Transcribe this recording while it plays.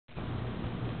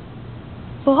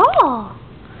Ball.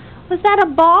 Was that a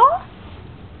ball?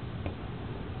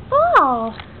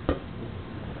 Ball.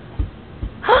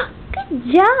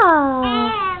 Good job.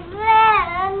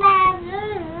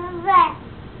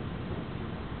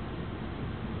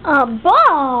 A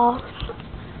ball.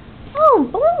 Oh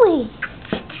boy.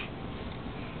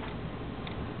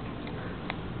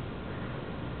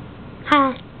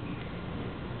 Hi.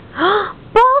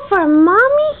 Ball for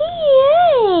mommy.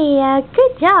 Yay.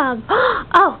 Good job.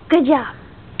 Oh, good job.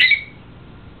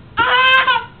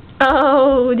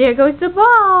 Oh, there goes the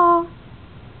ball.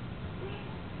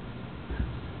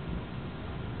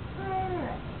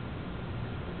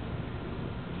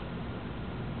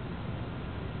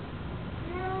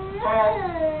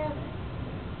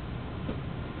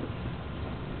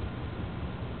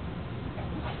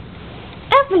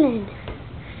 Evelyn, do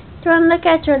you want to look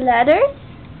at your letters?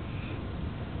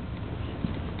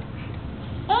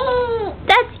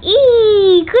 That's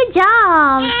E. Good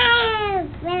job.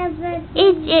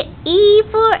 It's E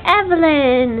for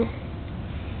Evelyn.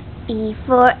 E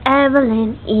for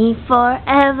Evelyn. E for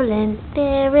Evelyn.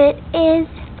 There it is.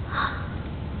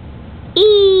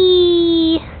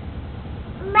 E.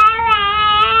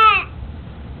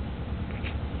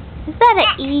 Is that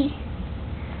an E?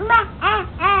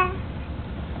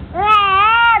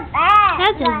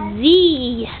 That's a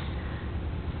Z.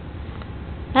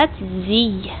 That's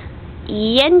Z.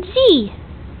 E and Z.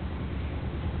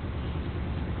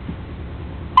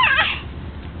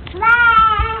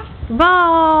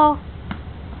 Ball.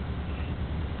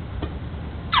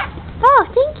 Oh,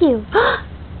 thank you. There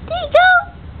you go.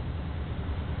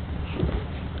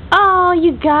 Oh,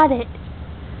 you got it.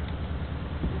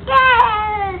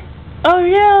 Oh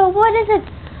no, what is it?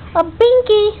 A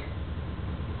binky.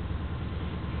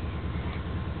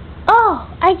 Oh,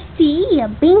 I see a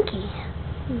binky.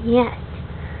 Yes.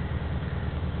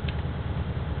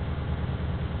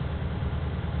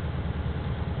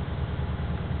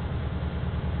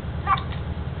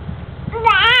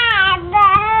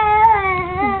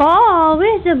 Ball,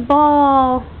 where's the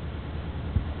ball?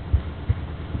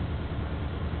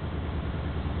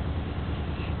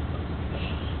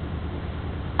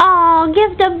 Oh,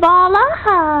 give the ball a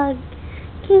hug.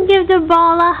 Can you give the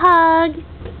ball a hug?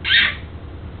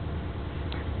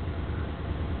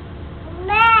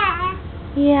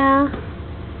 Yeah.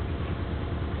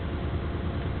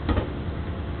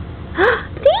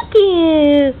 Thank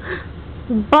you.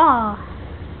 Ball.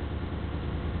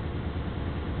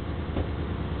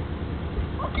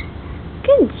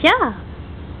 Good job.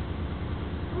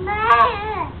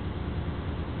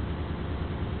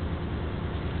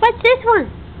 What's this one?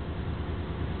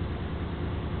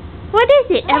 What is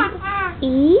it?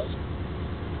 E?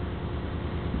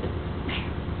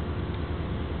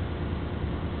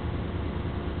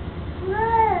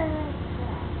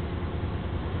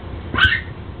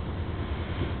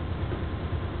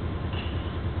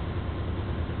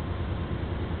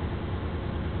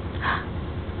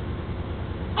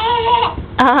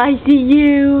 I see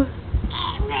you.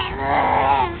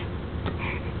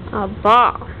 A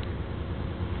ball.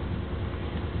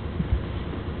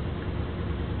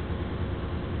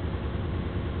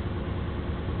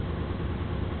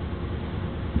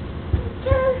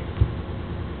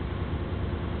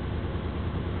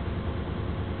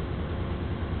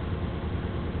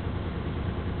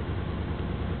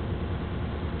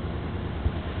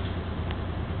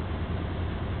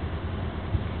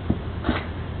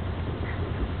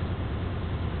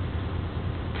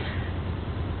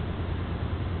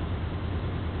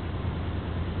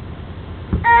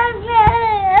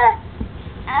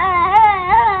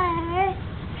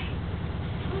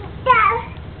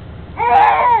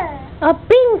 A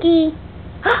binky.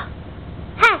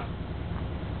 Hi.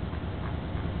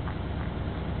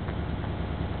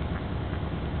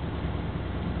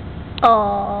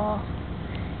 Oh,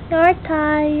 you're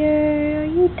tired. Are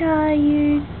you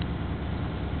tired?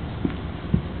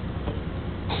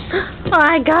 Oh,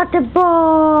 I got the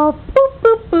ball. Boop,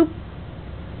 boop, boop.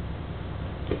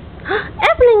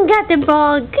 Evelyn got the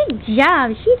ball. Good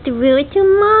job. She threw it to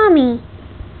mommy.